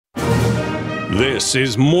This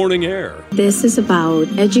is Morning Air. This is about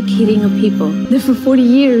educating a people that for 40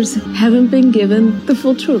 years haven't been given the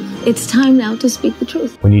full truth. It's time now to speak the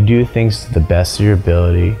truth. When you do things to the best of your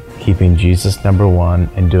ability, keeping Jesus number one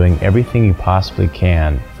and doing everything you possibly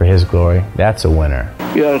can for His glory, that's a winner.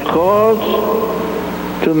 You are called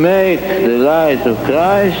to make the light of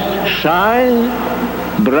Christ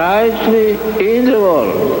shine brightly in the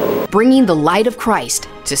world. Bringing the light of Christ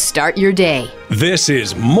to start your day. This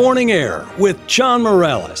is Morning Air with John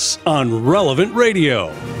Morales on Relevant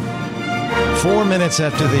Radio. 4 minutes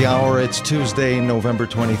after the hour, it's Tuesday, November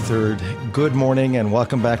 23rd. Good morning and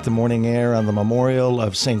welcome back to Morning Air on the memorial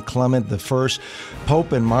of St. Clement I,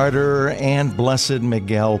 Pope and Martyr, and Blessed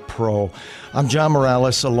Miguel Pro. I'm John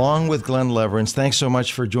Morales along with Glen Leverance. Thanks so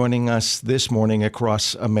much for joining us this morning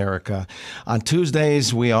across America. On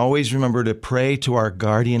Tuesdays, we always remember to pray to our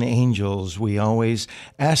guardian angels. We always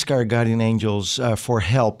ask our guardian angels for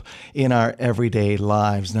help in our everyday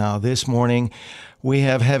lives. Now, this morning, we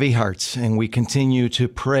have heavy hearts, and we continue to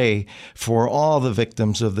pray for all the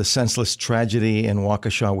victims of the senseless tragedy in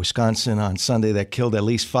Waukesha, Wisconsin on Sunday that killed at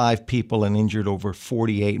least 5 people and injured over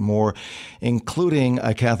 48 more, including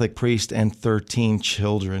a Catholic priest and 13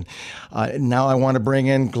 children. Now I want to bring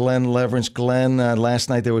in Glen Leverance. Glen, last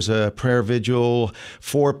night there was a prayer vigil.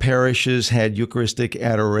 4 parishes had Eucharistic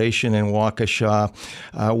adoration in Waukesha.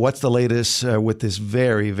 What's the latest with this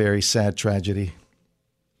very, very sad tragedy?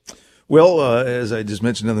 Well, as I just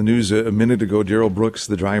mentioned on the news a minute ago, Daryl Brooks,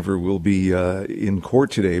 the driver, will be in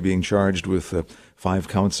court today being charged with 5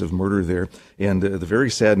 counts of murder there. And the very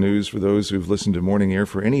sad news for those who've listened to Morning Air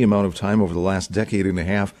for any amount of time over the last decade and a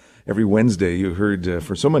half, every Wednesday you heard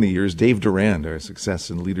for so many years Dave Durand, our success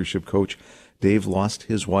and leadership coach. Dave lost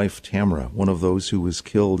his wife, Tamara, one of those who was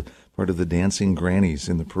killed, part of the dancing grannies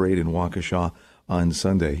in the parade in Waukesha on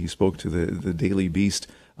Sunday. He spoke to the Daily Beast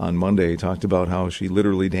on Monday, talked about how she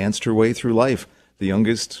literally danced her way through life. The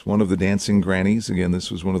youngest, one of the dancing grannies. Again, this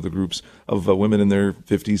was one of the groups of women in their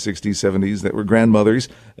 50s, 60s, 70s that were grandmothers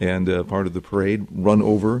and part of the parade, run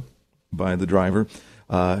over by the driver.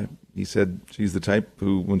 He said she's the type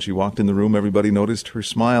who, when she walked in the room, everybody noticed her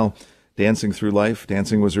smile. Dancing through life.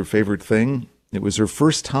 Dancing was her favorite thing. It was her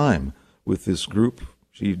first time with this group.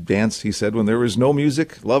 She danced, he said, when there was no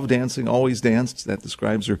music. Loved dancing, always danced. That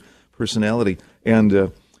describes her personality.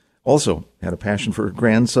 And also had a passion for her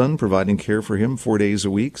grandson, providing care for him 4 days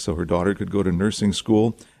a week so her daughter could go to nursing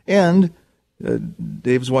school. And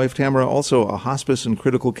Dave's wife, Tamara, also a hospice and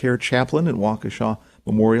critical care chaplain at Waukesha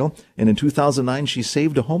Memorial. And in 2009, she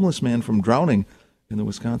saved a homeless man from drowning in the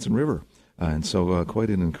Wisconsin River. And so quite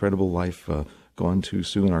an incredible life gone too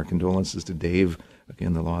soon. Our condolences to Dave.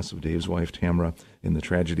 Again, the loss of Dave's wife, Tamara, in the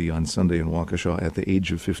tragedy on Sunday in Waukesha at the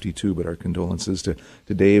age of 52. But our condolences to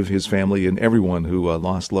Dave, his family, and everyone who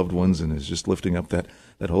lost loved ones and is just lifting up that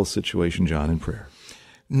whole situation, John, in prayer.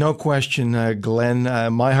 No question,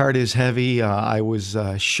 Glenn. My heart is heavy. I was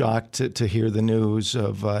shocked to hear the news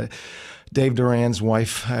of Dave Durand's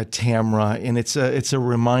wife, Tamara, and it's a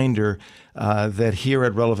reminder that here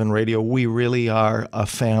at Relevant Radio, we really are a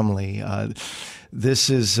family. This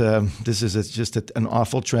is just an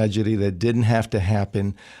awful tragedy that didn't have to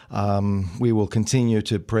happen. We will continue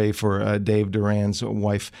to pray for Dave Durand's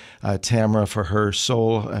wife, Tamara, for her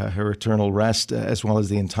soul, her eternal rest, as well as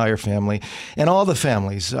the entire family and all the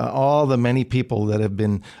families, all the many people that have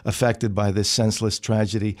been affected by this senseless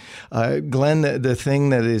tragedy. Glenn, the thing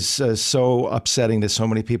that is so upsetting to so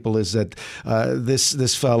many people is that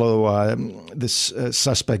this fellow, this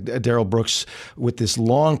suspect, Daryl Brooks, with this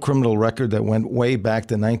long criminal record that went way back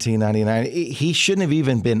to 1999. He shouldn't have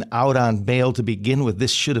even been out on bail to begin with.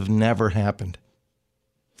 This should have never happened.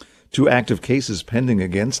 2 active cases pending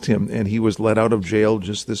against him, and he was let out of jail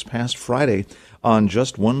just this past Friday on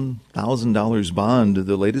just $1,000 bond.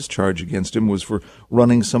 The latest charge against him was for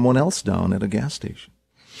running someone else down at a gas station.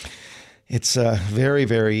 It's a very,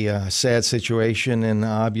 very sad situation, and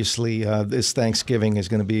obviously this Thanksgiving is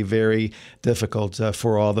going to be very difficult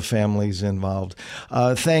for all the families involved.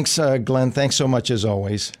 Thanks, Glenn. Thanks so much as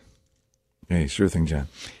always. Hey, sure thing, John.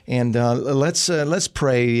 And let's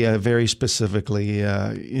pray very specifically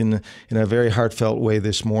in a very heartfelt way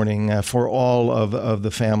this morning for all of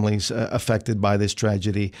the families affected by this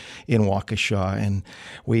tragedy in Waukesha. And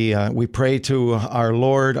we pray to our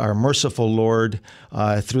Lord, our merciful Lord,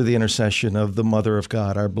 through the intercession of the Mother of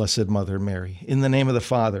God, our Blessed Mother Mary. In the name of the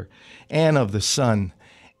Father, and of the Son,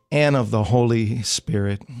 and of the Holy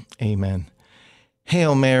Spirit. Amen.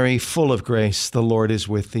 Hail Mary, full of grace, the Lord is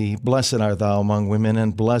with thee. Blessed art thou among women,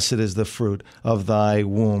 and blessed is the fruit of thy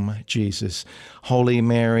womb, Jesus. Holy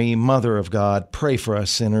Mary, Mother of God, pray for us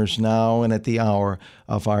sinners now and at the hour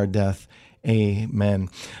of our death. Amen.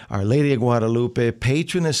 Our Lady of Guadalupe,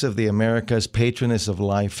 patroness of the Americas, patroness of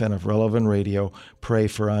life and of Relevant Radio, pray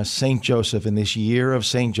for us. St. Joseph, in this year of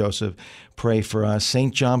St. Joseph, pray for us.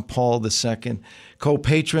 St. John Paul II,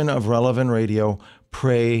 co-patron of Relevant Radio,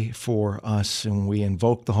 pray for us. And we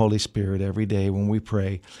invoke the Holy Spirit every day when we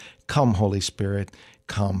pray. Come, Holy Spirit,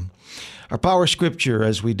 come. Our power scripture,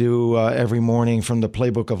 as we do every morning from the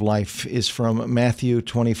Playbook of Life, is from Matthew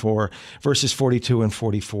 24, verses 42 and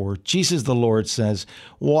 44. Jesus the Lord says,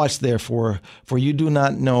 "Watch therefore, for you do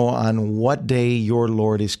not know on what day your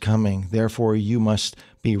Lord is coming. Therefore you must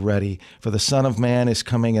be ready, for the Son of Man is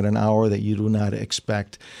coming at an hour that you do not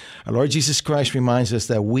expect." Our Lord Jesus Christ reminds us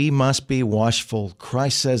that we must be watchful.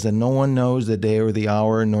 Christ says that no one knows the day or the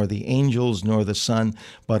hour, nor the angels, nor the Son,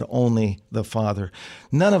 but only the Father.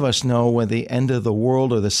 None of us know when the end of the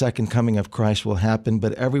world or the second coming of Christ will happen,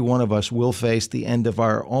 but every one of us will face the end of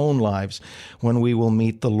our own lives when we will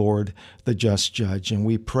meet the Lord, the just judge. And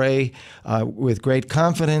we pray with great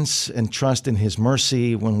confidence and trust in his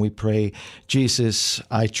mercy when we pray, "Jesus,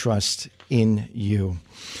 I trust in you."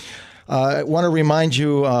 I want to remind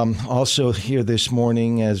you also here this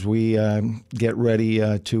morning as we get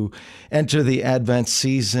ready to enter the Advent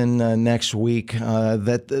season next week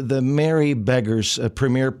that the Merry Beggars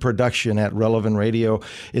premiere production at Relevant Radio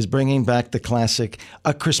is bringing back the classic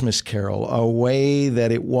A Christmas Carol, a way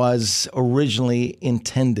that it was originally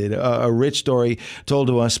intended, a rich story told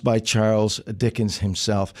to us by Charles Dickens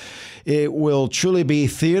himself. It will truly be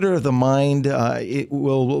theater of the mind. It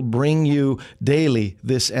will bring you daily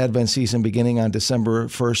this Advent season beginning on December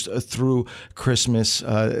 1st through Christmas.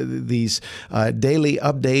 These daily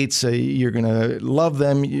updates, you're going to love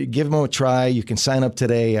them. You give them a try. You can sign up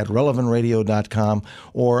today at relevantradio.com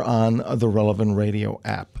or on the Relevant Radio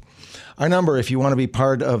app. Our number, if you want to be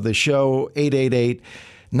part of the show,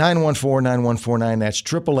 888-914-9149. That's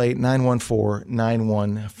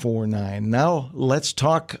 888-914-9149. Now, let's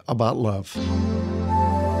talk about love.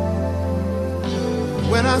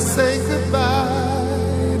 When I say goodbye,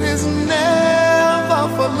 it's never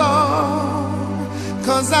for long,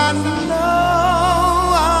 'cause I know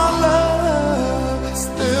our love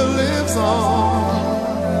still lives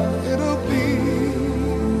on. It'll be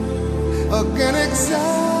again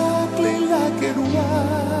exactly like it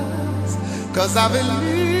was, 'cause I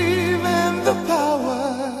believe in the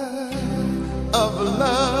power of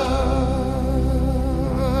love.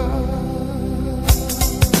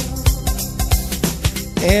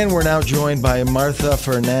 And we're now joined by Martha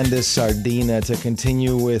Fernandez-Sardina to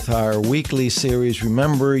continue with our weekly series,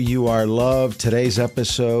 Remember You Are Loved. Today's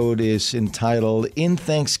episode is entitled In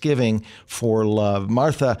Thanksgiving for Love.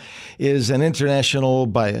 Martha is an international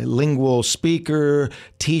bilingual speaker,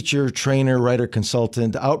 teacher, trainer, writer,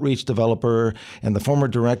 consultant, outreach developer, and the former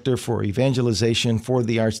director for evangelization for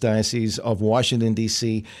the Archdiocese of Washington,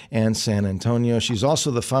 D.C. and San Antonio. She's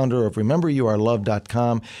also the founder of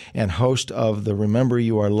RememberYouAreLoved.com and host of the Remember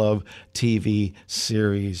You Are Loved TV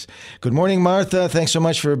series. Good morning, Martha. Thanks so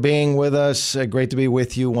much for being with us. Great to be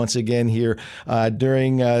with you once again here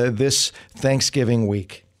during this Thanksgiving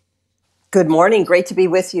week. Good morning. Great to be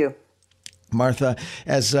with you. Martha,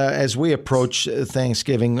 as we approach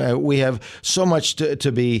Thanksgiving, we have so much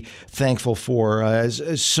to be thankful for,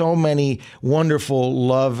 so many wonderful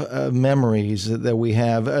love memories that we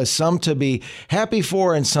have, some to be happy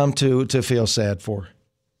for and some to feel sad for.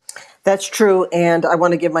 That's true, and I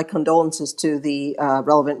want to give my condolences to the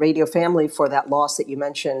Relevant Radio family for that loss that you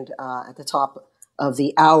mentioned at the top of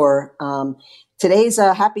the hour. Today's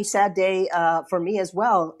a happy, sad day for me as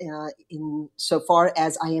well, in so far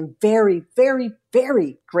as I am very, very,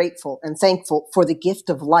 very grateful and thankful for the gift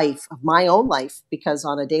of life, of my own life, because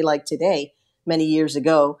on a day like today, many years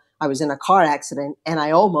ago, I was in a car accident and I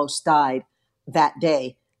almost died that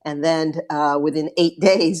day. And then within 8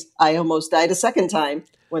 days, I almost died a second time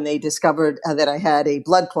when they discovered that I had a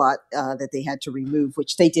blood clot that they had to remove,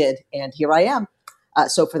 which they did. And here I am.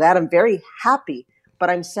 So for that, I'm very happy. But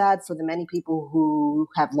I'm sad for the many people who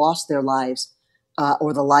have lost their lives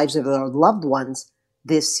or the lives of their loved ones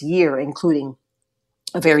this year, including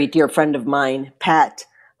a very dear friend of mine, Pat,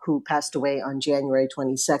 who passed away on January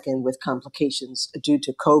 22nd with complications due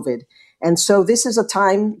to COVID. And so this is a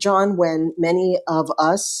time, John, when many of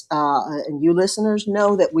us and you listeners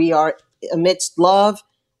know that we are amidst love,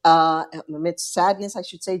 amidst sadness, I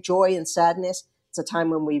should say, joy and sadness. It's a time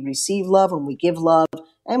when we receive love, when we give love.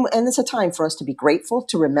 And it's a time for us to be grateful,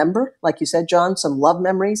 to remember, like you said, John, some love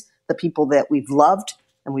memories, the people that we've loved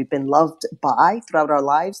and we've been loved by throughout our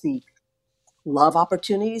lives, the love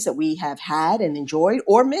opportunities that we have had and enjoyed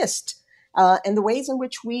or missed, and the ways in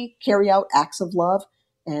which we carry out acts of love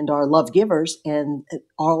and are love givers and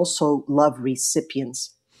also love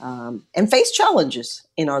recipients, and face challenges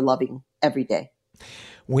in our loving every day.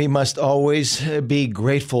 We must always be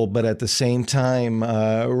grateful, but at the same time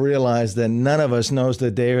realize that none of us knows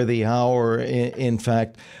the day or the hour. In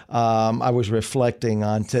fact, I was reflecting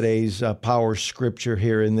on today's power scripture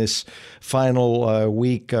here in this final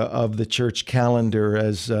week of the church calendar,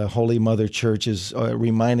 as Holy Mother Church is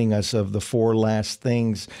reminding us of the 4 last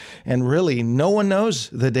things. And really, no one knows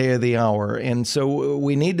the day or the hour. And so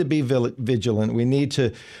we need to be vigilant. We need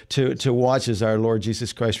to watch, as our Lord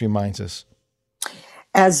Jesus Christ reminds us.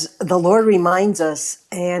 As the Lord reminds us,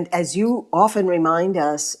 and as you often remind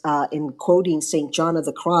us in quoting St. John of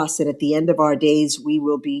the Cross, that at the end of our days we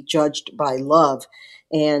will be judged by love.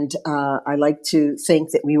 And I like to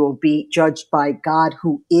think that we will be judged by God,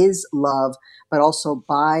 who is love, but also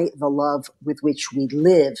by the love with which we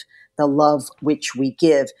live, the love which we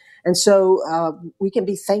give. And so we can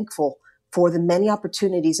be thankful for the many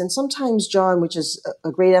opportunities. And sometimes, John, which is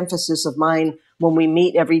a great emphasis of mine when we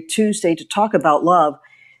meet every Tuesday to talk about love,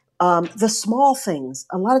 the small things.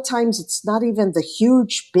 A lot of times it's not even the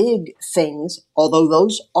huge, big things, although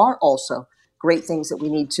those are also great things that we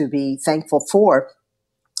need to be thankful for.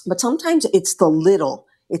 But sometimes it's the little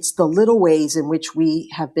ways in which we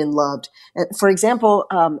have been loved. And for example,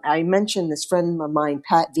 I mentioned this friend of mine,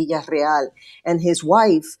 Pat Villarreal, and his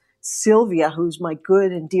wife, Sylvia, who's my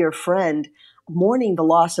good and dear friend, mourning the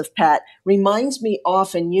loss of Pat, reminds me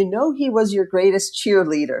often, he was your greatest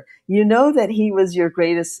cheerleader. You know that he was your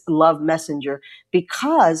greatest love messenger,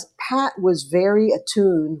 because Pat was very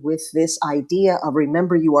attuned with this idea of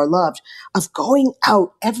remember you are loved, of going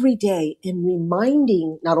out every day and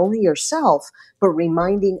reminding not only yourself, but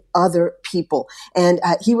reminding other people. And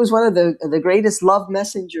he was one of the greatest love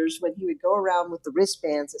messengers when he would go around with the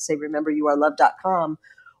wristbands that say rememberyouarelove.com,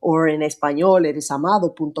 or in español,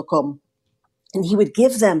 eresamado.com. And he would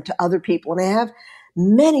give them to other people. And I have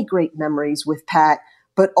many great memories with Pat,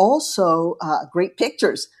 but also great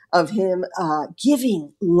pictures of him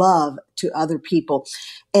giving love to other people.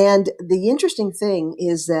 And the interesting thing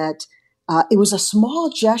is that it was a small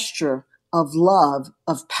gesture of love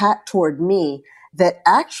of Pat toward me that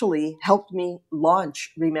actually helped me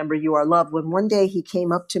launch Remember You Are Loved. When one day he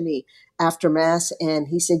came up to me after Mass and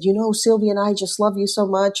he said, Sylvia and I just love you so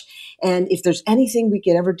much. And if there's anything we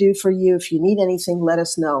could ever do for you, if you need anything, let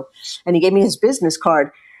us know. And he gave me his business card.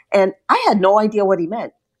 And I had no idea what he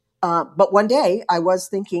meant. But one day I was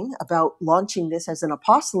thinking about launching this as an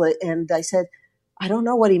apostolate. And I said, I don't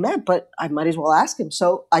know what he meant, but I might as well ask him.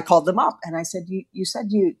 So I called them up and I said, you said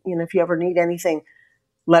if you ever need anything,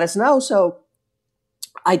 let us know. So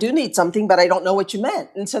I do need something, but I don't know what you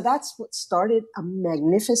meant. And so that's what started a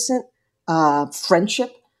magnificent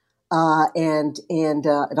friendship. And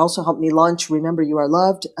it also helped me launch Remember You Are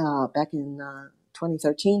Loved back in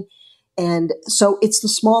 2013. And so it's the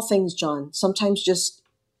small things, John, sometimes just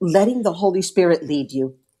letting the Holy Spirit lead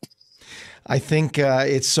you. I think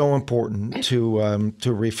it's so important to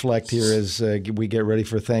reflect here as we get ready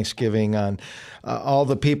for Thanksgiving on all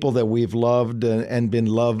the people that we've loved and been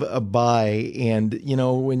loved by. And,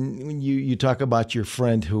 when you talk about your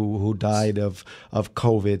friend who died of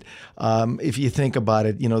COVID, if you think about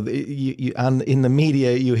it, in the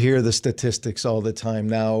media, you hear the statistics all the time.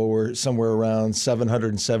 Now we're somewhere around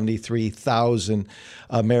 773,000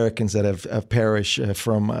 Americans that have perished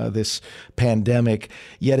from this pandemic.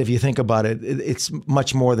 Yet, if you think about it, it's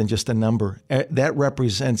much more than just a number. That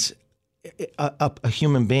represents a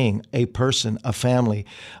human being, a person, a family,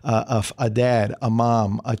 a dad, a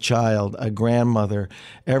mom, a child, a grandmother.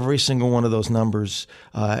 Every single one of those numbers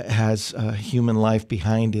has human life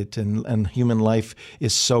behind it, and human life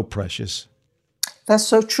is so precious. That's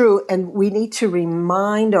so true. And we need to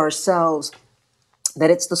remind ourselves that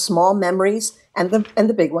it's the small memories and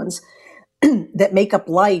the big ones that make up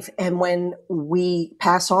life. And when we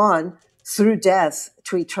pass on through death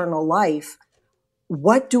to eternal life,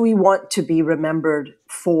 what do we want to be remembered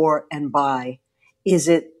for and by? Is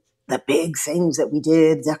it the big things that we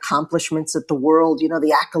did, the accomplishments of the world,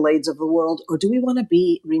 the accolades of the world? Or do we want to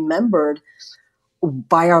be remembered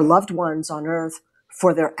by our loved ones on earth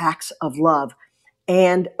for their acts of love?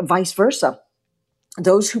 And vice versa.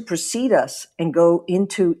 Those who precede us and go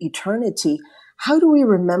into eternity, how do we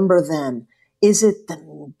remember them? Is it the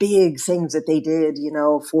big things that they did,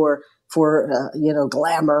 for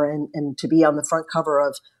glamour and to be on the front cover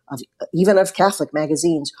of even of Catholic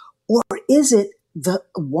magazines? Or is it the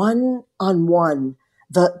one-on-one,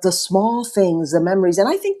 the small things, the memories? And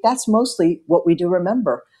I think that's mostly what we do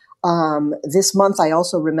remember. This month, I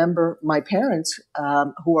also remember my parents,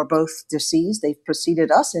 who are both deceased. They've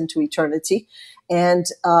preceded us into eternity. And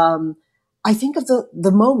I think of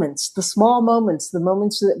the moments, the small moments, the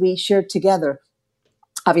moments that we shared together.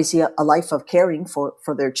 Obviously, a life of caring for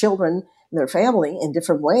their children and their family in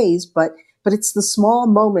different ways. But it's the small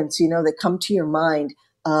moments, that come to your mind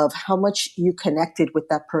of how much you connected with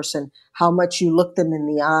that person, how much you looked them in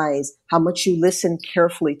the eyes, how much you listened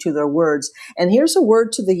carefully to their words. And here's a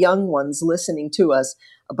word to the young ones listening to us,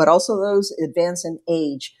 but also those advanced in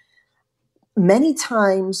age. Many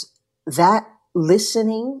times that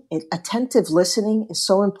listening, attentive listening, is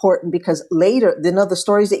so important, because later, the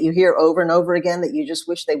stories that you hear over and over again that you just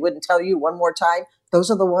wish they wouldn't tell you one more time,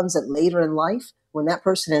 those are the ones that later in life, when that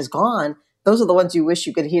person is gone, those are the ones you wish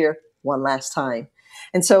you could hear one last time.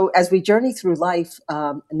 And so as we journey through life,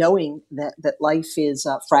 knowing that life is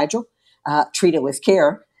fragile, treat it with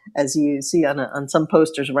care, as you see on some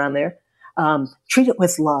posters around there. Treat it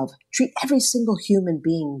with love. Treat every single human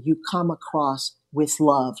being you come across with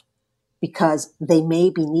love, because they may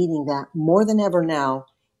be needing that more than ever now,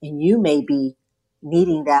 and you may be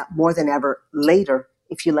needing that more than ever later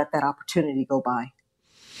if you let that opportunity go by.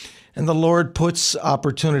 And the Lord puts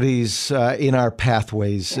opportunities in our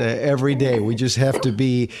pathways every day. We just have to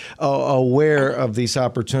be aware of these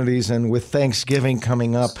opportunities. And with Thanksgiving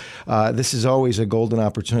coming up, this is always a golden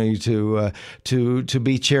opportunity to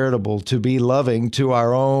be charitable, to be loving to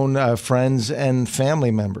our own friends and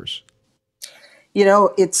family members.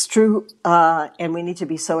 It's true, and we need to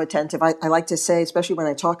be so attentive. I like to say, especially when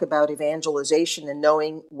I talk about evangelization and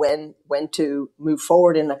knowing when to move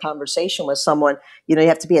forward in a conversation with someone, you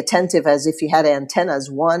have to be attentive as if you had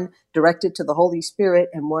antennas, one directed to the Holy Spirit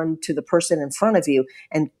and one to the person in front of you,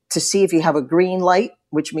 and to see if you have a green light,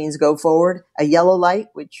 which means go forward, a yellow light,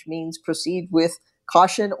 which means proceed with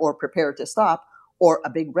caution or prepare to stop, or a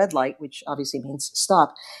big red light, which obviously means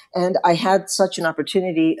stop. And I had such an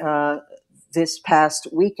opportunity this past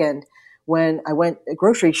weekend when I went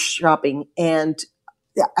grocery shopping, and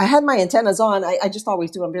I had my antennas on. I just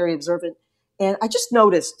always do. I'm very observant. And I just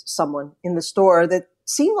noticed someone in the store that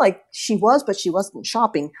seemed like she was, but she wasn't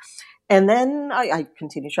shopping. And then I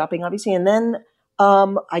continued shopping, obviously. And then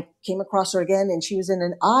I came across her again, and she was in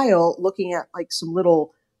an aisle looking at like some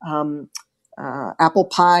little apple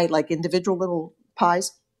pie, like individual little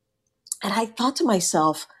pies. And I thought to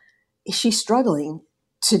myself, is she struggling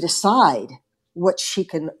to decide what she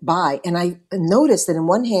can buy? And I noticed that in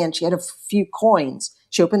one hand, she had a few coins.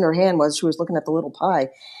 She opened her hand while she was looking at the little pie.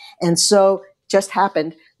 And so just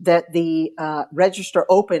happened that the register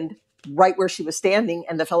opened right where she was standing.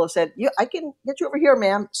 And the fellow said, "Yeah, I can get you over here,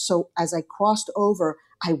 ma'am." So as I crossed over,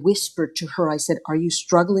 I whispered to her, I said, "Are you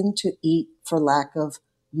struggling to eat for lack of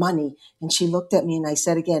money?" And she looked at me, and I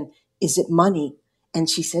said again, "Is it money?" And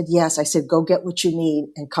she said, "Yes." I said, "Go get what you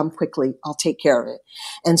need and come quickly. I'll take care of it."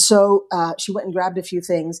 And so she went and grabbed a few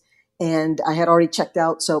things, and I had already checked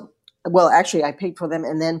out. So, well, actually, I paid for them,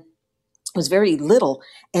 and then it was very little.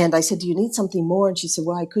 And I said, "Do you need something more?" And she said,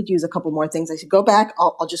 "Well, I could use a couple more things." I said, "Go back.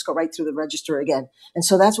 I'll just go right through the register again." And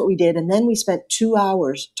so that's what we did. And then we spent 2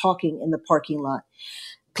 hours talking in the parking lot.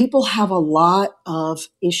 People have a lot of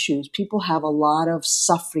issues. People have a lot of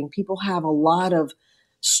suffering. People have a lot of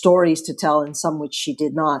stories to tell, and some which she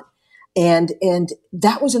did not. And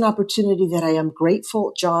that was an opportunity that I am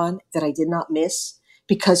grateful, John, that I did not miss,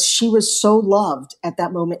 because she was so loved at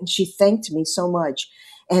that moment, and she thanked me so much.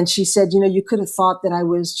 And she said, "You could have thought that I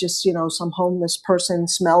was just, some homeless person,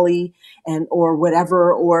 smelly, or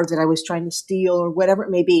whatever, or that I was trying to steal, or whatever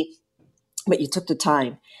it may be. But you took the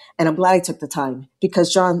time." And I'm glad I took the time,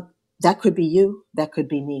 because, John, that could be you. That could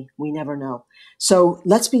be me. We never know. So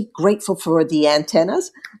let's be grateful for the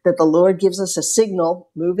antennas that the Lord gives us a signal,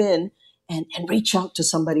 move in and reach out to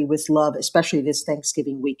somebody with love, especially this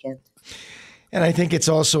Thanksgiving weekend. And I think it's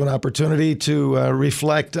also an opportunity to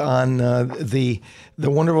reflect on the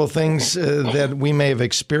wonderful things that we may have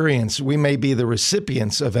experienced. We may be the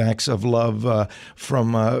recipients of acts of love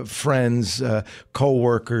from friends,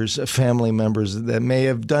 co-workers, family members that may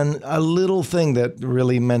have done a little thing that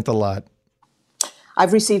really meant a lot.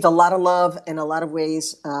 I've received a lot of love in a lot of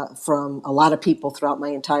ways from a lot of people throughout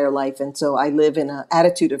my entire life. And so I live in an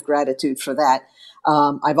attitude of gratitude for that.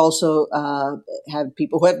 I've also had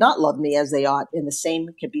people who have not loved me as they ought, and the same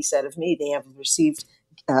can be said of me. They have received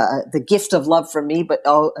the gift of love from me, but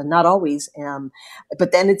not always.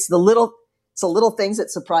 But then it's the little things that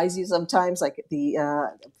surprise you sometimes. Like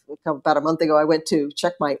about a month ago, I went to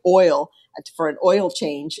check my oil for an oil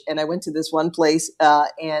change, and I went to this one place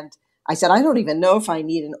and I said, "I don't even know if I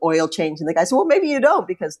need an oil change." And the guy said, "Well, maybe you don't,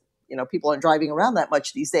 because people aren't driving around that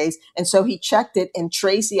much these days. And so he checked it. And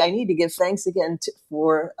Tracy, I need to give thanks again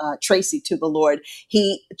for Tracy to the Lord.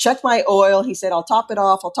 He checked my oil. He said, I'll top it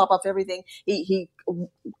off. I'll top off everything. He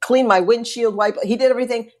cleaned my windshield wipe. He did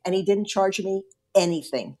everything. And he didn't charge me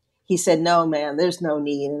anything. He said, no, man, there's no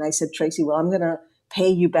need. And I said, Tracy, well, I'm going to pay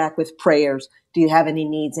you back with prayers. Do you have any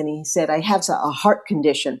needs? And he said, I have a heart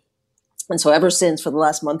condition. And so ever since, for the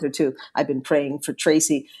last month or two, I've been praying for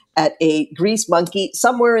Tracy at a Grease Monkey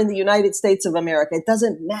somewhere in the United States of America. It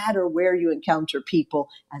doesn't matter where you encounter people,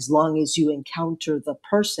 as long as you encounter the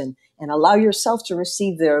person and allow yourself to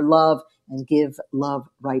receive their love and give love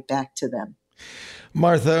right back to them.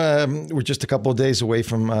 Martha, we're just a couple of days away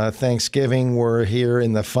from Thanksgiving. We're here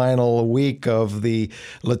in the final week of the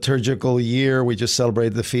liturgical year. We just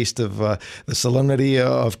celebrated the feast of the Solemnity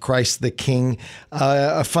of Christ the King.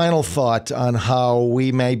 A final thought on how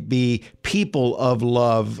we might be people of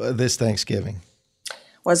love this Thanksgiving.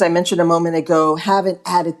 Well, as I mentioned a moment ago, have an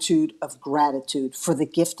attitude of gratitude for the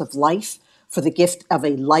gift of life, for the gift of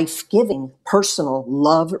a life-giving, personal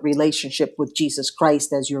love relationship with Jesus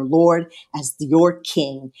Christ as your Lord, as your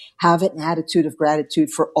King. Have an attitude of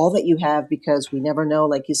gratitude for all that you have, because we never know,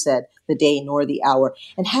 like you said, the day nor the hour.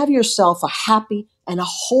 And have yourself a happy and a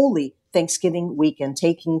holy Thanksgiving weekend,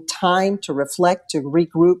 taking time to reflect, to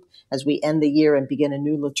regroup as we end the year and begin a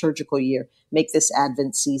new liturgical year. Make this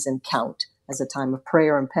Advent season count as a time of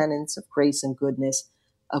prayer and penance, of grace and goodness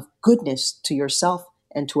to yourself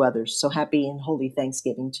and to others. So happy and holy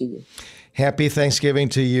Thanksgiving to you. Happy Thanksgiving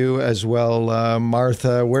to you as well,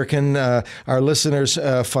 Martha. Where can our listeners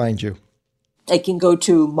find you? They can go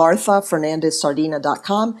to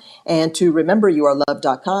Fernandez-Sardina.com and to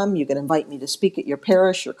rememberyouarelove.com. You can invite me to speak at your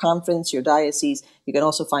parish, your conference, your diocese. You can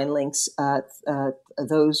also find links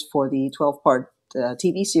those for the 12-part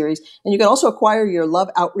TV series. And you can also acquire your love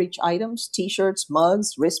outreach items, T-shirts,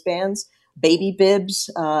 mugs, wristbands, baby bibs,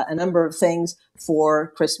 a number of things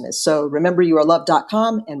for Christmas. So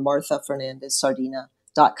rememberyouarelove.com and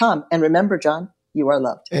MarthaFernandezSardina.com. And remember, John, you are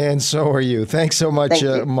loved. And so are you. Thanks so much,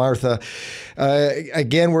 Martha.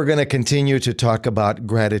 Again, we're going to continue to talk about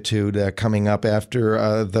gratitude coming up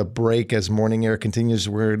after the break. As Morning Air continues,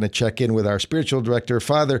 we're going to check in with our spiritual director,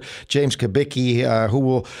 Father James Kubicki, who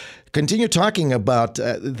will continue talking about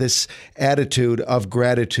this attitude of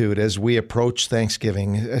gratitude as we approach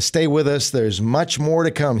Thanksgiving. Stay with us. There's much more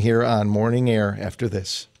to come here on Morning Air after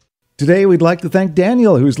this. Today, we'd like to thank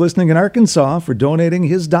Daniel, who's listening in Arkansas, for donating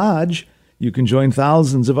his Dodge. You can join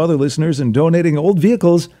thousands of other listeners in donating old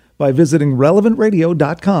vehicles by visiting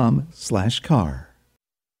relevantradio.com/car.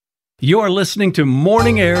 You're listening to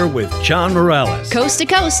Morning Air with John Morales. Coast to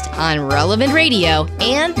coast on Relevant Radio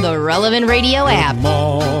and the Relevant Radio app. Good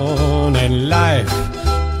morning, life.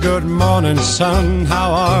 Good morning, sun.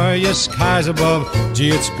 How are you? Skies above. Gee,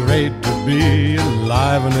 it's great to be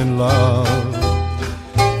alive and in love.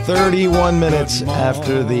 31 minutes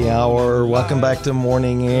after the hour. Welcome back to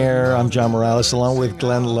Morning Air. I'm John Morales along with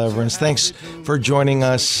Glen Leverance. Thanks for joining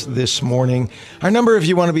us this morning. Our number, if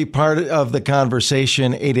you want to be part of the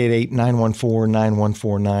conversation,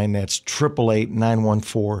 888-914-9149. That's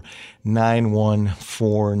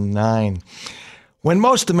 888-914-9149. When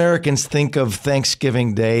most Americans think of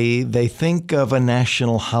Thanksgiving Day, they think of a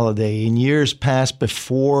national holiday. In years past,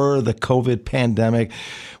 before the COVID pandemic,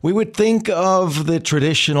 we would think of the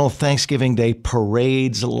traditional Thanksgiving Day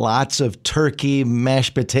parades, lots of turkey,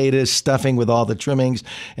 mashed potatoes, stuffing with all the trimmings,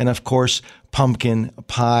 and of course, pumpkin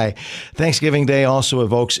pie. Thanksgiving Day also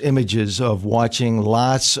evokes images of watching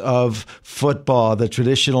lots of football, the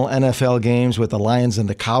traditional NFL games with the Lions and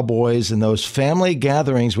the Cowboys, and those family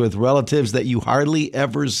gatherings with relatives that you hardly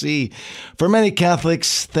ever see. For many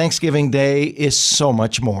Catholics, Thanksgiving Day is so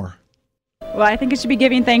much more. Well, I think it should be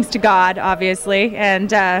giving thanks to God, obviously,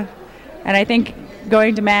 and I think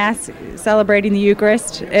going to Mass, celebrating the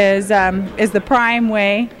Eucharist is the prime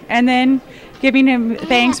way, and then giving Him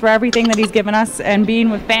thanks for everything that He's given us, and being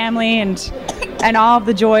with family and all of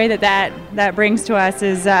the joy that brings to us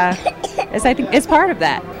is I think is part of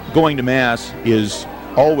that. Going to Mass is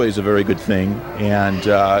always a very good thing, and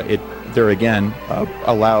it there again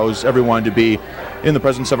allows everyone to be in the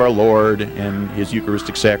presence of our Lord and His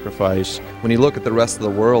Eucharistic sacrifice. When you look at the rest of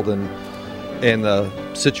the world and the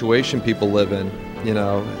situation people live in,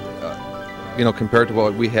 compared to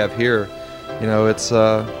what we have here, it's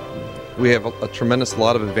we have a tremendous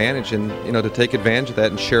lot of advantage, and to take advantage of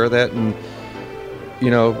that and share that, and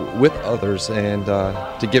with others, and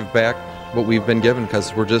to give back what we've been given,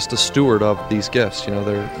 because we're just a steward of these gifts.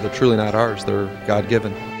 They're truly not ours; they're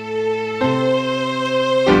God-given.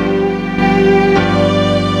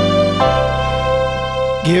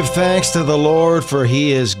 Give thanks to the Lord, for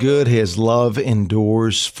he is good. His love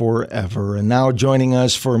endures forever. And now joining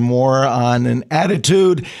us for more on an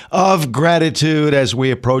attitude of gratitude as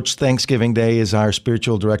we approach Thanksgiving Day is our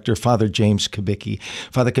spiritual director, Father James Kubicki.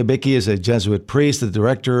 Father Kubicki is a Jesuit priest, the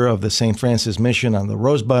director of the St. Francis Mission on the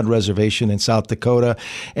Rosebud Reservation in South Dakota,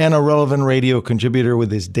 and a Relevant Radio contributor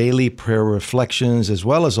with his daily prayer reflections, as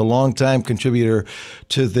well as a longtime contributor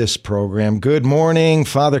to this program. Good morning,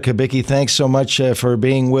 Father Kubicki. Thanks so much for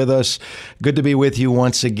being with us. Good to be with you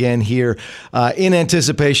once again here in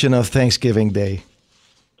anticipation of Thanksgiving Day.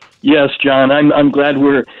 Yes, John, I'm glad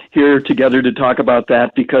we're here together to talk about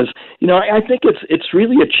that because, I think it's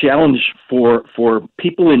really a challenge for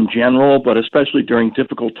people in general, but especially during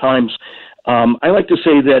difficult times. I like to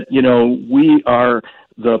say that, we are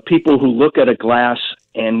the people who look at a glass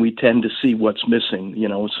and we tend to see what's missing,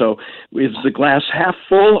 So is the glass half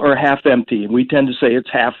full or half empty? And we tend to say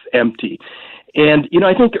it's half empty. And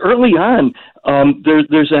I think early on,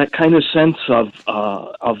 there's that kind of sense of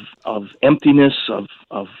emptiness,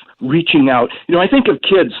 of reaching out. I think of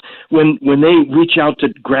kids when they reach out to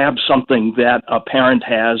grab something that a parent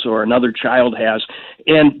has or another child has,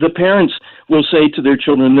 and the parents will say to their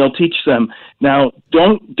children, they'll teach them, now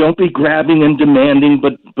don't be grabbing and demanding,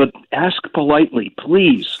 but ask politely,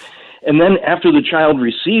 please. And then after the child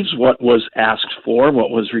receives what was asked for, what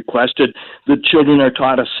was requested, the children are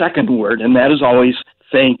taught a second word, and that is always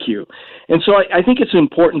thank you. And so I think it's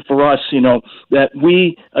important for us, that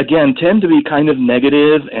we, again, tend to be kind of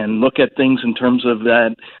negative and look at things in terms of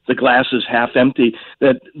that the glass is half empty,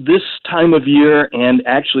 that this time of year and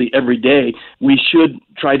actually every day, we should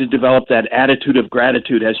try to develop that attitude of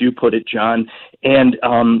gratitude, as you put it, John, and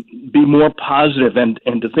be more positive and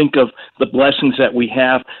to think of the blessings that we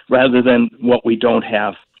have rather than what we don't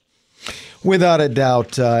have. Without a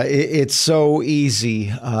doubt, it's so easy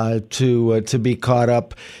to be caught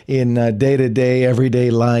up in day-to-day, everyday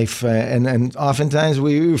life, and oftentimes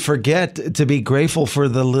we forget to be grateful for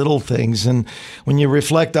the little things. And when you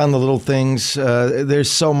reflect on the little things, there's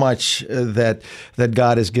so much that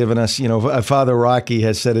God has given us. Father Rocky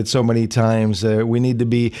has said it so many times. We need to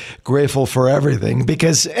be grateful for everything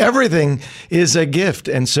because everything is a gift.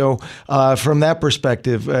 And so, from that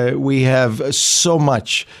perspective, we have so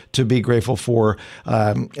much to be grateful for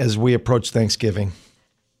as we approach Thanksgiving.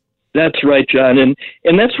 That's right, John, and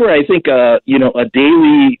that's where I think a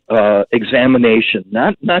daily examination,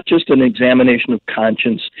 not just an examination of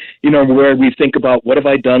conscience, where we think about what have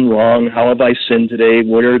I done wrong, how have I sinned today,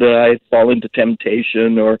 where did I fall into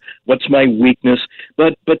temptation, or what's my weakness,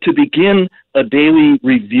 but to begin a daily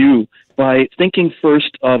review by thinking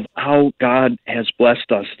first of how God has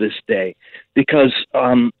blessed us this day. Because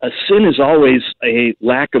a sin is always a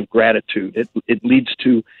lack of gratitude. It leads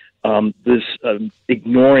to this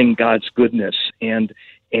ignoring God's goodness and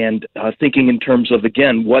thinking in terms of,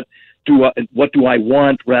 again, what do I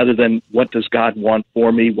want rather than what does God want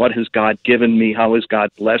for me? What has God given me? How has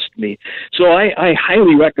God blessed me? So I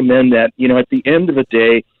highly recommend that, at the end of a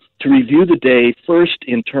day, to review the day first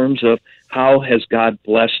in terms of how has God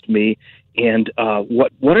blessed me. And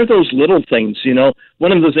what are those little things?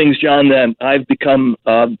 One of the things, John, that I've become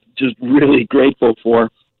just really grateful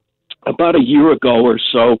for, about a year ago or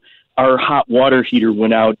so, our hot water heater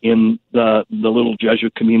went out in the little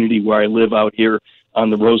Jesuit community where I live out here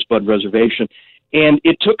on the Rosebud Reservation. And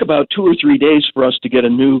it took about 2 or 3 days for us to get a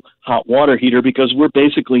new hot water heater because we're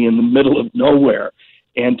basically in the middle of nowhere.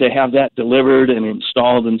 And to have that delivered and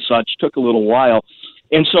installed and such took a little while.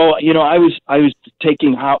 And so, I was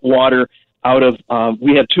taking hot water out of,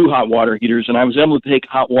 we had 2 hot water heaters, and I was able to take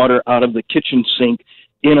hot water out of the kitchen sink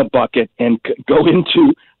in a bucket and go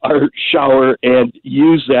into our shower and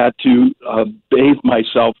use that to bathe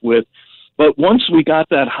myself with. But once we got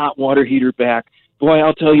that hot water heater back, boy,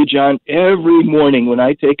 I'll tell you, John, every morning when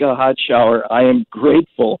I take a hot shower, I am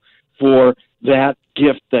grateful for that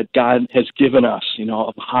gift that God has given us,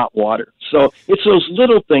 of hot water. So it's those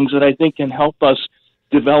little things that I think can help us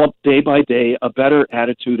develop day by day a better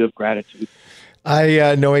attitude of gratitude.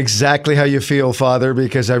 I know exactly how you feel, Father,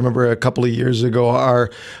 because I remember a couple of years ago, our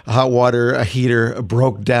hot water heater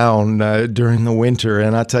broke down during the winter.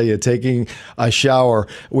 And I'll tell you, taking a shower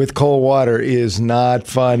with cold water is not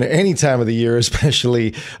fun any time of the year,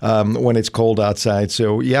 especially when it's cold outside.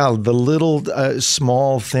 So, yeah, the little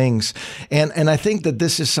small things. And I think that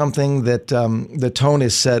this is something that the tone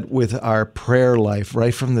is set with our prayer life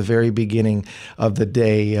right from the very beginning of the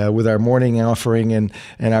day, with our morning offering and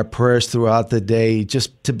our prayers throughout the day. day,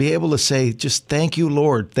 just to be able to say, just thank you,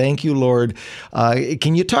 Lord. Thank you, Lord.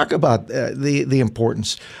 Can you talk about the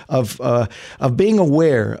importance of being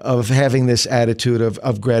aware of having this attitude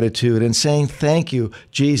of gratitude and saying thank you,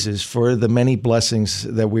 Jesus, for the many blessings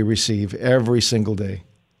that we receive every single day?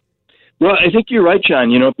 Well, I think you're right,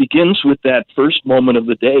 John. It begins with that first moment of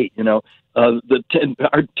the day.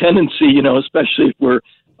 Our tendency, especially if we're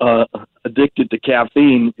addicted to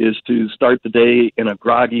caffeine, is to start the day in a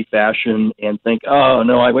groggy fashion and think, oh,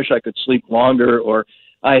 no, I wish I could sleep longer, or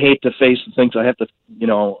I hate to face the things I have to,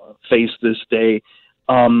 face this day.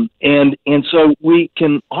 And so we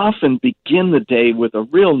can often begin the day with a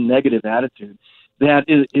real negative attitude that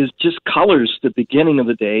is just colors the beginning of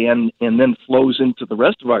the day and then flows into the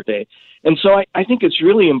rest of our day. And so I think it's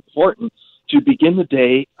really important to begin the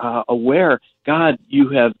day aware, God, you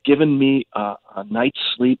have given me a night's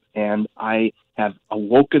sleep, and I have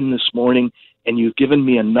awoken this morning, and you've given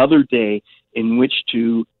me another day in which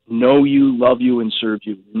to know you, love you, and serve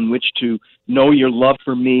you, in which to know your love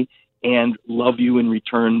for me and love you in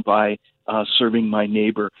return by serving my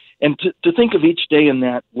neighbor. And to think of each day in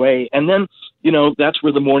that way. And then, that's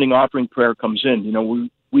where the morning offering prayer comes in.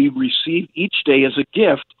 We receive each day as a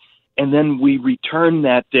gift, and then we return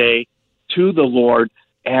that day to the Lord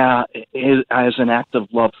as an act of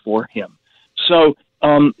love for him. So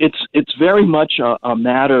it's very much a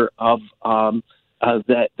matter of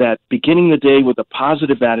that beginning the day with a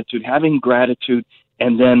positive attitude, having gratitude,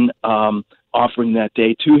 and then offering that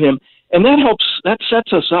day to him. And that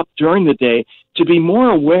sets us up during the day to be more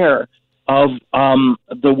aware of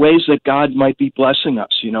the ways that God might be blessing us,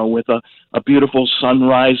 with a beautiful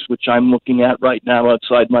sunrise, which I'm looking at right now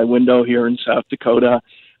outside my window here in South Dakota,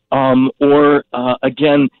 or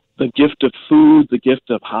again, the gift of food, the gift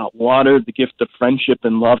of hot water, the gift of friendship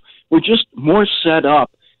and love. We're just more set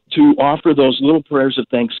up to offer those little prayers of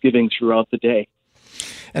thanksgiving throughout the day.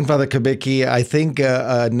 And Father Kubicki, I think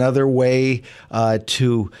another way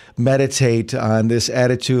to meditate on this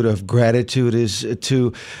attitude of gratitude is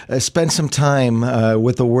to spend some time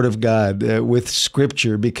with the Word of God, with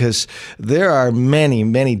Scripture, because there are many,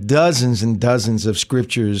 many dozens and dozens of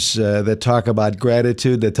Scriptures that talk about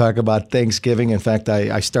gratitude, that talk about thanksgiving. In fact,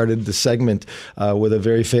 I started the segment with a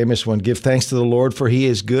very famous one, "Give thanks to the Lord, for he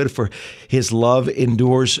is good, for his love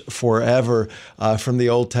endures forever," from the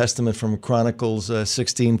Old Testament, from Chronicles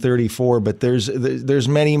 16:34, but there's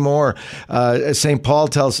many more. St. Paul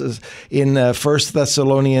tells us in 1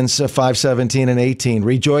 Thessalonians 5:17 and 18,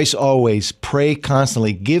 "Rejoice always, pray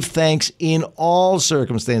constantly, give thanks in all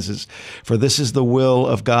circumstances, for this is the will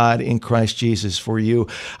of God in Christ Jesus for you."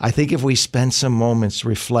 I think if we spend some moments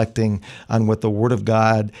reflecting on what the Word of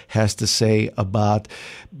God has to say about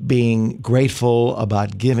being grateful,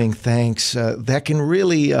 about giving thanks, that can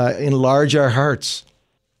really enlarge our hearts.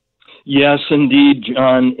 Yes, indeed,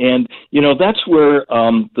 John. And, that's where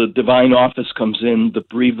the divine office comes in, the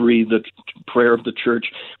breviary, the prayer of the church,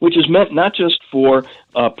 which is meant not just for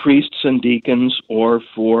priests and deacons or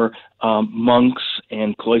for monks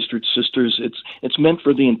and cloistered sisters. It's meant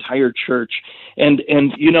for the entire church. And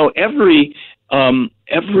every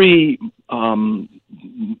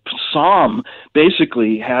psalm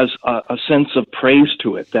basically has a sense of praise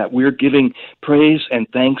to it, that we're giving praise and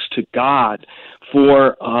thanks to God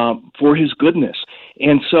for his goodness.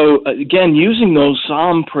 And so, again, using those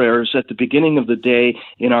psalm prayers at the beginning of the day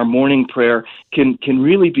in our morning prayer can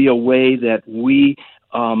really be a way that we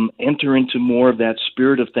enter into more of that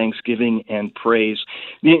spirit of thanksgiving and praise.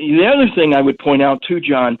 The other thing I would point out too,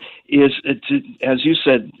 John, is, as you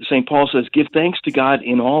said, St. Paul says, give thanks to God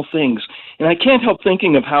in all things. And I can't help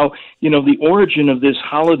thinking of how, the origin of this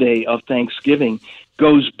holiday of Thanksgiving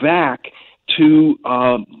goes back to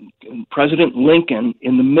President Lincoln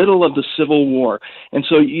in the middle of the Civil War. And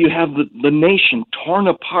so you have the nation torn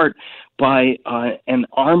apart by an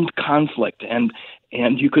armed conflict, and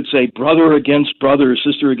you could say brother against brother,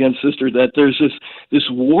 sister against sister, that there's this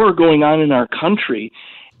war going on in our country.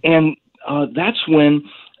 And that's when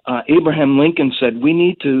Abraham Lincoln said, we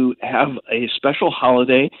need to have a special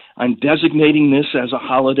holiday. I'm designating this as a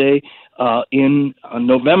holiday in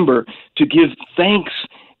November to give thanks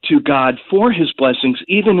to God for his blessings,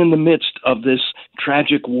 even in the midst of this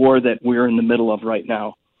tragic war that we're in the middle of right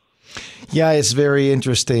now. Yeah, it's very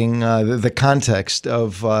interesting, the context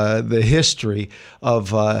of the history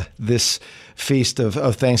of this feast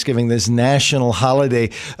of Thanksgiving, this national holiday.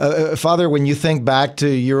 Father, when you think back to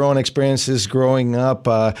your own experiences growing up,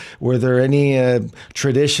 were there any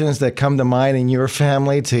traditions that come to mind in your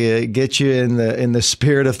family to get you in the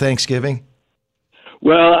spirit of Thanksgiving?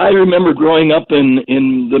 Well, I remember growing up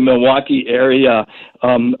in the Milwaukee area.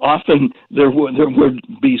 Often there would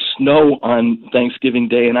be snow on Thanksgiving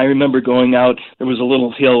Day, and I remember going out. There was a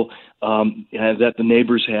little hill that the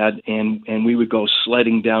neighbors had, and we would go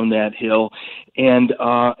sledding down that hill, and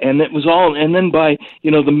it was all. And then by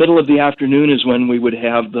the middle of the afternoon is when we would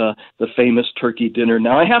have the famous turkey dinner.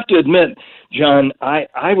 Now I have to admit, John,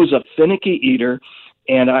 I was a finicky eater,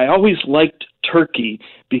 and I always liked turkey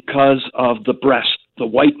because of the breast, the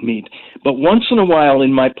white meat. But once in a while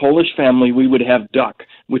in my Polish family, we would have duck,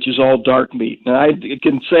 which is all dark meat. And I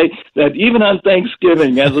can say that even on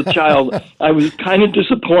Thanksgiving as a child, I was kind of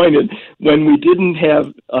disappointed when we didn't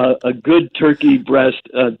have a good turkey breast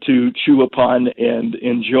to chew upon and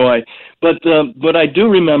enjoy. But I do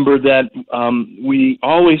remember that we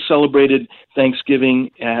always celebrated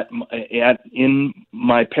Thanksgiving in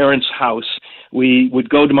my parents' house. We would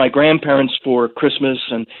go to my grandparents for Christmas,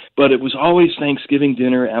 but it was always Thanksgiving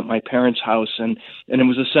dinner at my parents' house, and it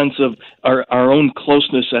was a sense of our own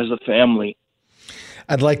closeness as a family.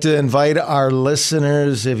 I'd like to invite our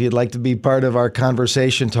listeners, if you'd like to be part of our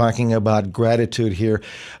conversation talking about gratitude here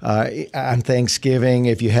on Thanksgiving,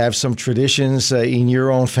 if you have some traditions in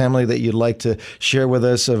your own family that you'd like to share with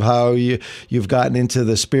us of how you've gotten into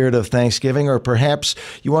the spirit of Thanksgiving, or perhaps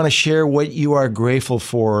you want to share what you are grateful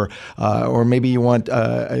for, or maybe you want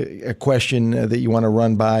a question that you want to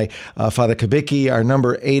run by Father Kubicki. Our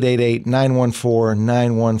number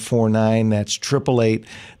 888-914-9149. That's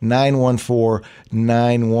 888-914-9149.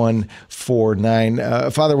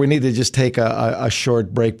 Father, we need to just take a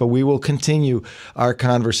short break, but we will continue our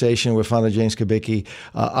conversation with Father James Kubicki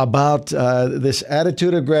about this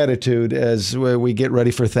attitude of gratitude as we get ready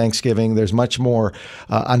for Thanksgiving. There's much more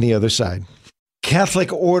on the other side.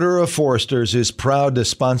 Catholic Order of Foresters is proud to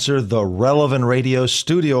sponsor the Relevant Radio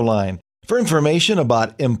studio line. For information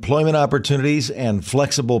about employment opportunities and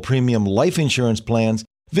flexible premium life insurance plans,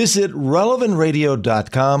 visit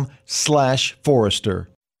relevantradio.com/Forester.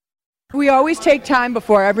 We always take time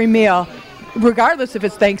before every meal, regardless if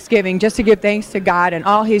it's Thanksgiving, just to give thanks to God and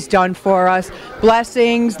all He's done for us.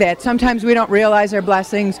 Blessings that sometimes we don't realize are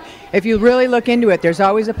blessings. If you really look into it, there's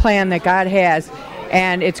always a plan that God has.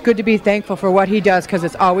 And it's good to be thankful for what He does because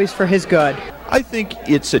it's always for His good. I think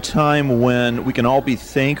it's a time when we can all be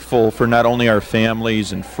thankful for not only our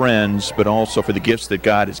families and friends, but also for the gifts that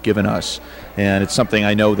God has given us. And it's something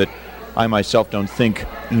I know that I myself don't think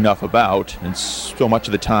enough about. And so much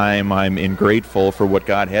of the time I'm grateful for what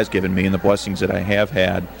God has given me and the blessings that I have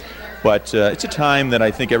had. But it's a time that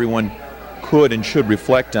I think everyone could and should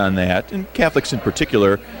reflect on that, and Catholics in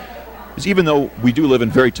particular, is even though we do live in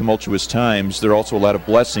very tumultuous times, there are also a lot of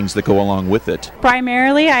blessings that go along with it.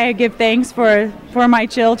 Primarily, I give thanks for my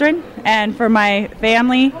children and for my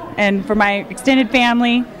family and for my extended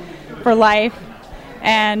family, for life,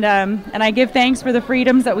 and I give thanks for the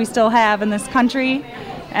freedoms that we still have in this country,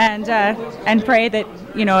 and pray that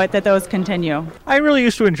that those continue. I really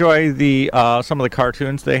used to enjoy some of the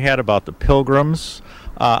cartoons they had about the pilgrims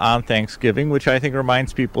on Thanksgiving, which I think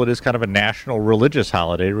reminds people it is kind of a national religious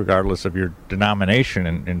holiday, regardless of your denomination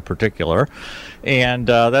in particular. And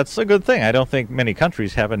that's a good thing. I don't think many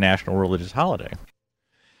countries have a national religious holiday.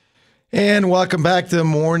 And welcome back to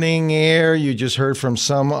Morning Air. You just heard from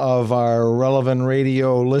some of our Relevant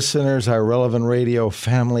Radio listeners, our Relevant Radio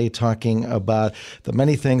family, talking about the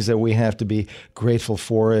many things that we have to be grateful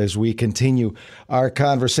for as we continue our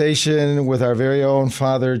conversation with our very own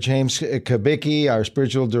Father James Kubicki, our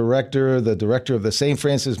spiritual director, the director of the St.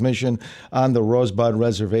 Francis Mission on the Rosebud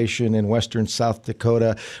Reservation in western South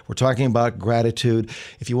Dakota. We're talking about gratitude.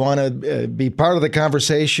 If you want to be part of the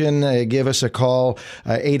conversation, give us a call,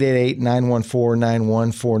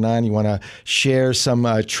 888-914-9149. You want to share some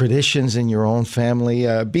traditions in your own family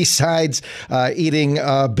besides eating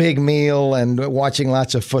a big meal and watching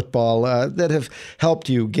lots of football that have helped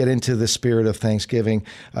you get into the spirit of Thanksgiving.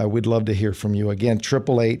 We'd love to hear from you. Again,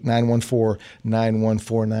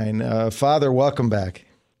 888-914-9149. Father, welcome back.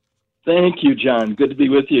 Thank you, John. Good to be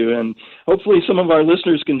with you. And hopefully some of our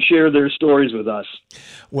listeners can share their stories with us.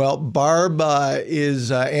 Well, Barb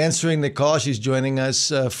is answering the call. She's joining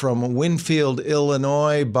us from Winfield,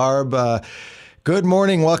 Illinois. Barb, good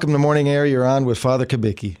morning. Welcome to Morning Air. You're on with Father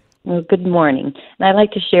Kubicki. Well, good morning. And I'd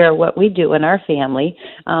like to share what we do in our family.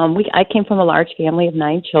 I came from a large family of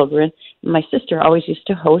 9 children. My sister always used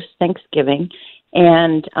to host Thanksgiving,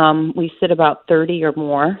 and we sit about 30 or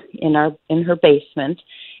more in her basement.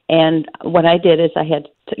 And what I did is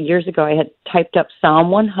years ago, I had typed up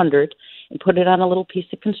Psalm 100 and put it on a little piece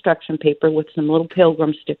of construction paper with some little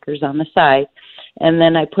pilgrim stickers on the side. And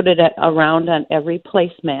then I put it around on every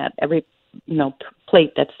placemat, every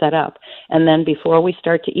plate that's set up. And then before we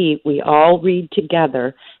start to eat, we all read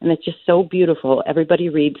together, and it's just so beautiful. Everybody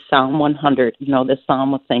reads Psalm 100, the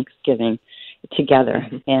Psalm of Thanksgiving together.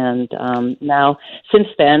 And now, since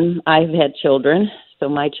then, I've had children. So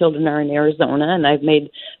my children are in Arizona, and I've made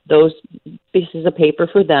those pieces of paper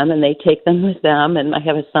for them, and they take them with them. And I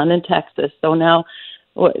have a son in Texas. So now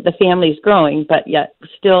the family's growing, but yet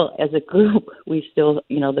still as a group, we still,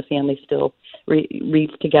 the family still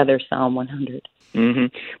reads together Psalm 100. Mm-hmm.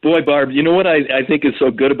 Boy, Barb, you know what I think is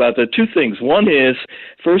so good about that? Two things. One is,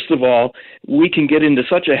 first of all, we can get into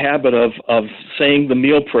such a habit of saying the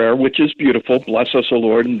meal prayer, which is beautiful, bless us, O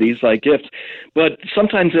Lord, and these thy gifts. But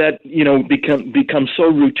sometimes that, becomes so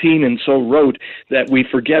routine and so rote that we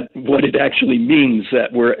forget what it actually means,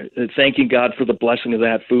 that we're thanking God for the blessing of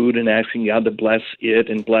that food and asking God to bless it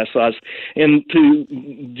and bless us. And to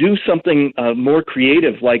do something more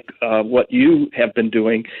creative like what you have been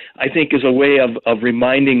doing, I think is a way of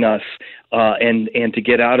reminding us and to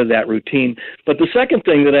get out of that routine. But the second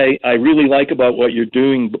thing that I really like about what you're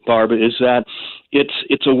doing, Barb, is that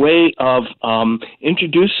it's a way of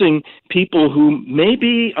introducing people who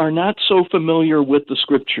maybe are not so familiar with the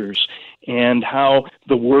Scriptures and how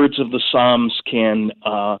the words of the Psalms can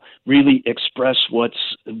really express what's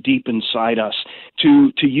deep inside us.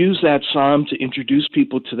 To use that Psalm to introduce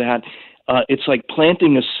people to that, it's like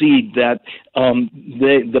planting a seed that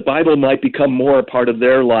the Bible might become more a part of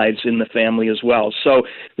their lives in the family as well. So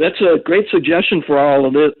that's a great suggestion for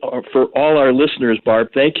all our listeners, Barb.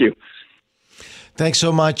 Thank you. Thanks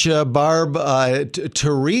so much, Barb.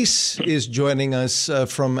 Therese is joining us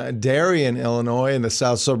from Darien, Illinois, in the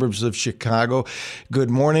south suburbs of Chicago. Good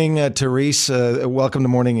morning, Therese. Welcome to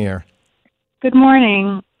Morning Air. Good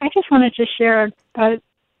morning. I just wanted to share a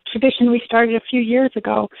tradition we started a few years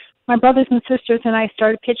ago. My brothers and sisters and I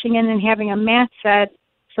started pitching in and having a Mass said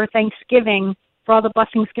for Thanksgiving, for all the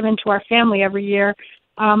blessings given to our family every year.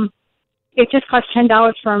 It just costs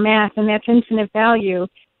 $10 for a Mass, and that's infinite value.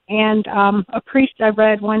 And a priest I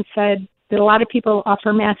read once said that a lot of people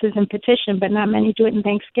offer Masses in petition, but not many do it in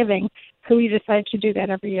Thanksgiving. So we decided to do that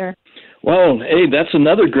every year. Well, hey, that's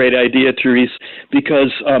another great idea, Therese,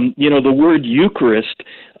 because, the word Eucharist,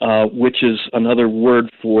 which is another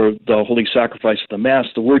word for the Holy Sacrifice of the Mass,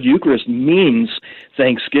 the word Eucharist means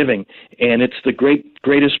thanksgiving. And it's the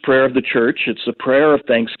greatest prayer of the Church. It's a prayer of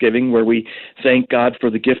thanksgiving where we thank God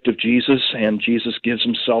for the gift of Jesus, and Jesus gives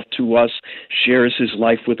himself to us, shares his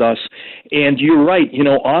life with us. And you're right,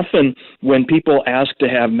 often when people ask to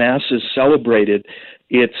have Masses celebrated,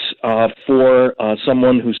 it's for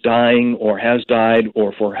someone who's dying or has died,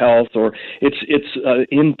 or for health, or it's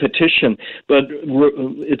in petition. But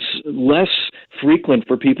it's less frequent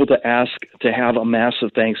for people to ask to have a Mass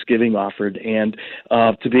of Thanksgiving offered, and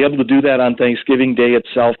to be able to do that on Thanksgiving Day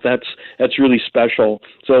itself, that's really special.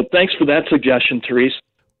 So thanks for that suggestion, Therese.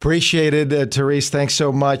 Appreciated, Therese. Thanks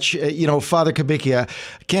so much. Father Kubicki, I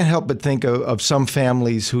can't help but think of some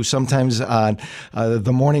families who sometimes on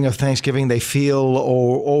the morning of Thanksgiving, they feel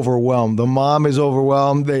overwhelmed. The mom is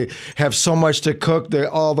overwhelmed. They have so much to cook.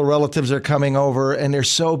 All the relatives are coming over, and they're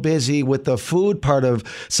so busy with the food part of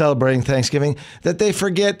celebrating Thanksgiving that they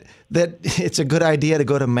forget that it's a good idea to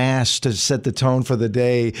go to Mass to set the tone for the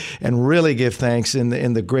day and really give thanks in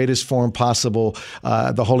the greatest form possible,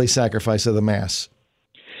 the holy sacrifice of the Mass.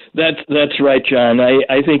 That's right, John.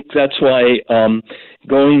 I think that's why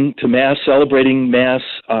going to Mass, celebrating Mass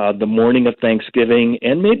the morning of Thanksgiving,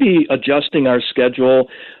 and maybe adjusting our schedule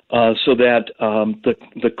so that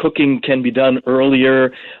the cooking can be done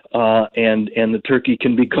earlier and the turkey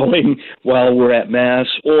can be going while we're at Mass,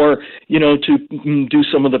 or to do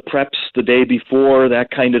some of the preps the day before,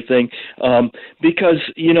 that kind of thing, because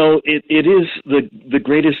it is the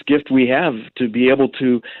greatest gift we have to be able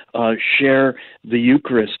to share the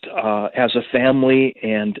Eucharist as a family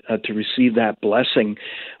and to receive that blessing.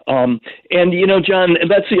 And John,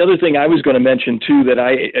 that's the other thing I was going to mention too. That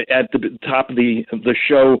at the top of the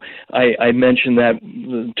show, I mentioned that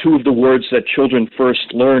two of the words that children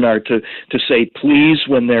first learn are to say please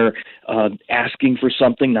when they're asking for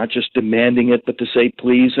something, not just demanding it, but to say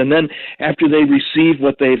please. And then after they receive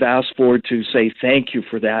what they've asked for, to say thank you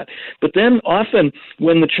for that. But then often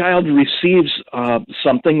when the child receives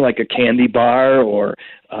something like a candy bar or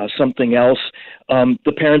something else,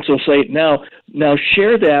 the parents will say, now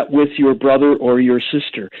share that with your brother or your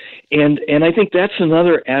sister. And I think that's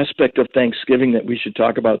another aspect of Thanksgiving that we should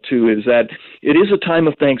talk about too, is that it is a time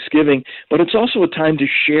of Thanksgiving, but it's also a time to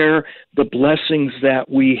share the blessings that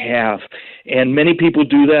we have. And many people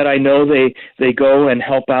do that. I know they go and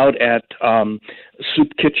help out at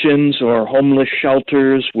soup kitchens or homeless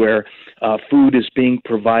shelters where food is being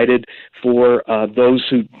provided for those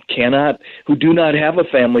who do not have a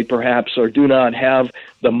family perhaps, or do not have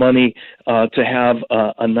the money to have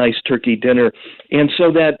a nice turkey dinner. And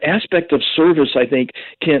so that aspect of service, I think,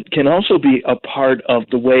 can also be a part of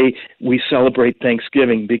the way we celebrate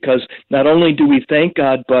Thanksgiving, because not only do we thank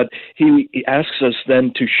God, but He asks us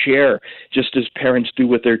then to share, just as parents do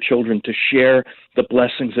with their children, to share the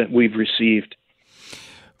blessings that we've received.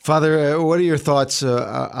 Father, what are your thoughts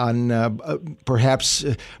on perhaps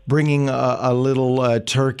bringing a little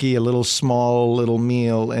turkey, a little small little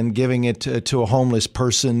meal, and giving it to a homeless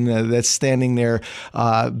person that's standing there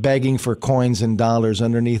begging for coins and dollars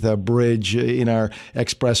underneath a bridge in our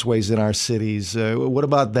expressways in our cities? What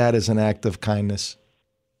about that as an act of kindness?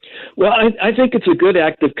 Well, I think it's a good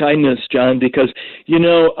act of kindness, John, because,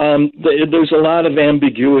 there's a lot of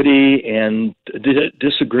ambiguity and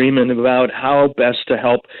disagreement about how best to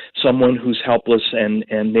help someone who's helpless and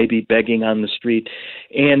maybe begging on the street.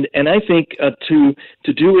 And I think to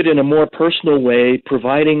do it in a more personal way,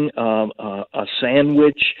 providing a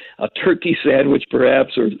sandwich, a turkey sandwich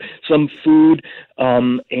perhaps, or some food,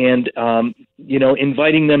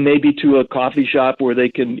 inviting them maybe to a coffee shop where they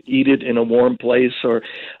can eat it in a warm place, or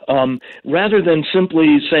rather than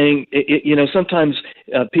simply saying, sometimes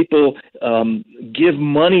people give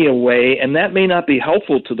money away, and that may not be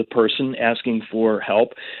helpful to the person asking for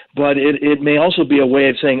help, but it may also be a way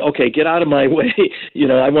of saying, okay, get out of my way.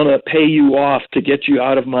 I want to pay you off to get you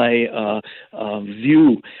out of my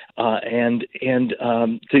view and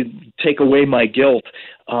to take away my guilt.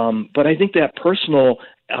 But I think that personal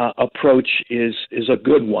approach is a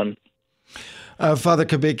good one. Father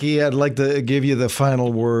Kubicki, I'd like to give you the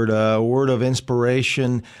final word, a word of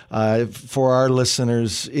inspiration for our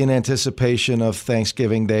listeners in anticipation of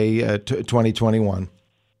Thanksgiving Day 2021.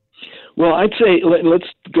 Well, I'd say let's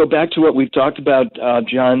go back to what we've talked about,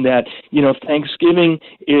 John, that, Thanksgiving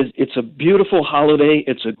it's a beautiful holiday.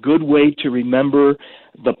 It's a good way to remember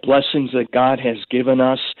the blessings that God has given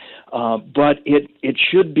us. But it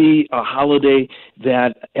should be a holiday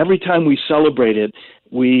that every time we celebrate it,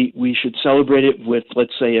 we should celebrate it with,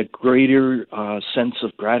 let's say, a greater sense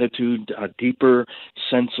of gratitude, a deeper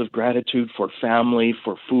sense of gratitude for family,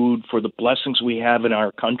 for food, for the blessings we have in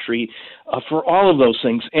our country, for all of those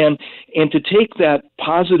things. And to take that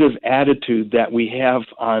positive attitude that we have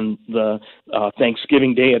on the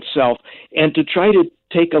Thanksgiving Day itself, and to try to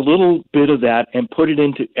take a little bit of that and put it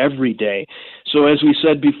into every day. So as we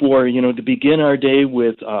said before, to begin our day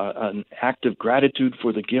with an act of gratitude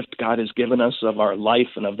for the gift God has given us of our life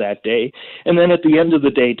and of that day. And then at the end of the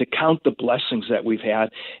day, to count the blessings that we've had.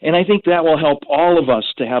 And I think that will help all of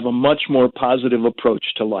us to have a much more positive approach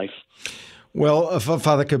to life. Well,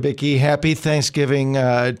 Father Kubicki, happy Thanksgiving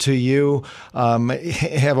to you.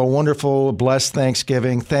 Have a wonderful, blessed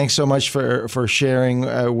Thanksgiving. Thanks so much for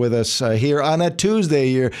sharing with us here on a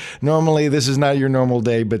Tuesday. Normally, this is not your normal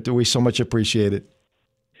day, but we so much appreciate it.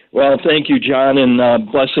 Well, thank you, John,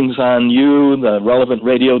 and blessings on you, the Relevant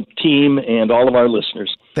Radio team, and all of our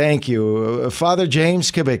listeners. Thank you. Father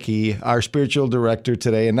James Kubicki, our spiritual director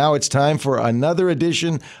today. And now it's time for another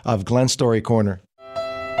edition of Glen Story Corner.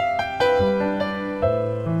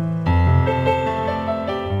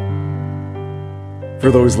 For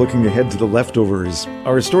those looking ahead to the leftovers,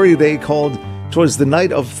 our story today called "'Twas the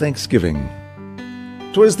Night of Thanksgiving."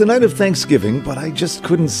 'Twas the night of Thanksgiving, but I just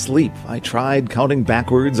couldn't sleep. I tried counting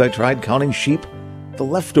backwards, I tried counting sheep. The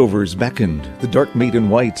leftovers beckoned, the dark meat and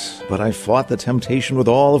white, but I fought the temptation with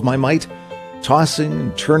all of my might. Tossing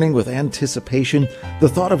and turning with anticipation, the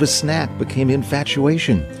thought of a snack became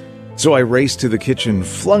infatuation. So I raced to the kitchen,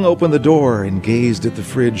 flung open the door, and gazed at the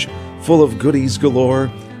fridge, full of goodies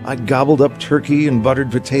galore. I gobbled up turkey and buttered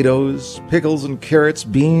potatoes, pickles and carrots,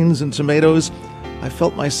 beans and tomatoes. I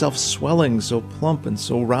felt myself swelling so plump and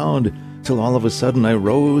so round, till all of a sudden I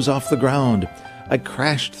rose off the ground. I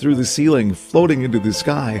crashed through the ceiling, floating into the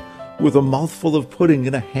sky, with a mouthful of pudding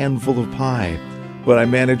and a handful of pie. But I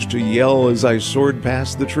managed to yell as I soared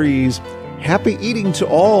past the trees, "Happy eating to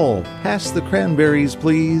all! Pass the cranberries,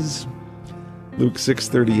 please!" Luke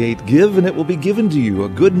 6:38, "Give, and it will be given to you. A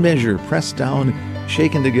good measure, pressed down,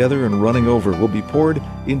 shaken together, and running over, will be poured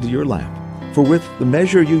into your lap. For with the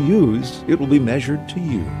measure you use, it will be measured to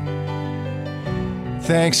you."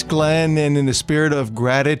 Thanks, Glenn. And in the spirit of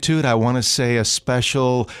gratitude, I want to say a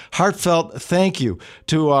special, heartfelt thank you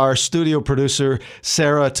to our studio producer,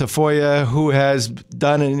 Sarah Tafoya, who has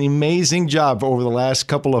done an amazing job over the last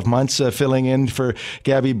couple of months filling in for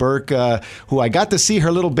Gabby Burke, who I got to see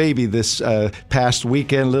her little baby this past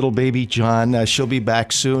weekend, little baby John. She'll be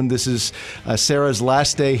back soon. This is Sarah's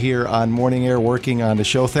last day here on Morning Air working on the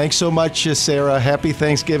show. Thanks so much, Sarah. Happy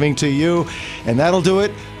Thanksgiving to you. And that'll do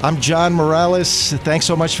it. I'm John Morales. Thanks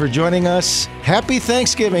so much for joining us. Happy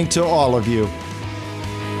Thanksgiving to all of you.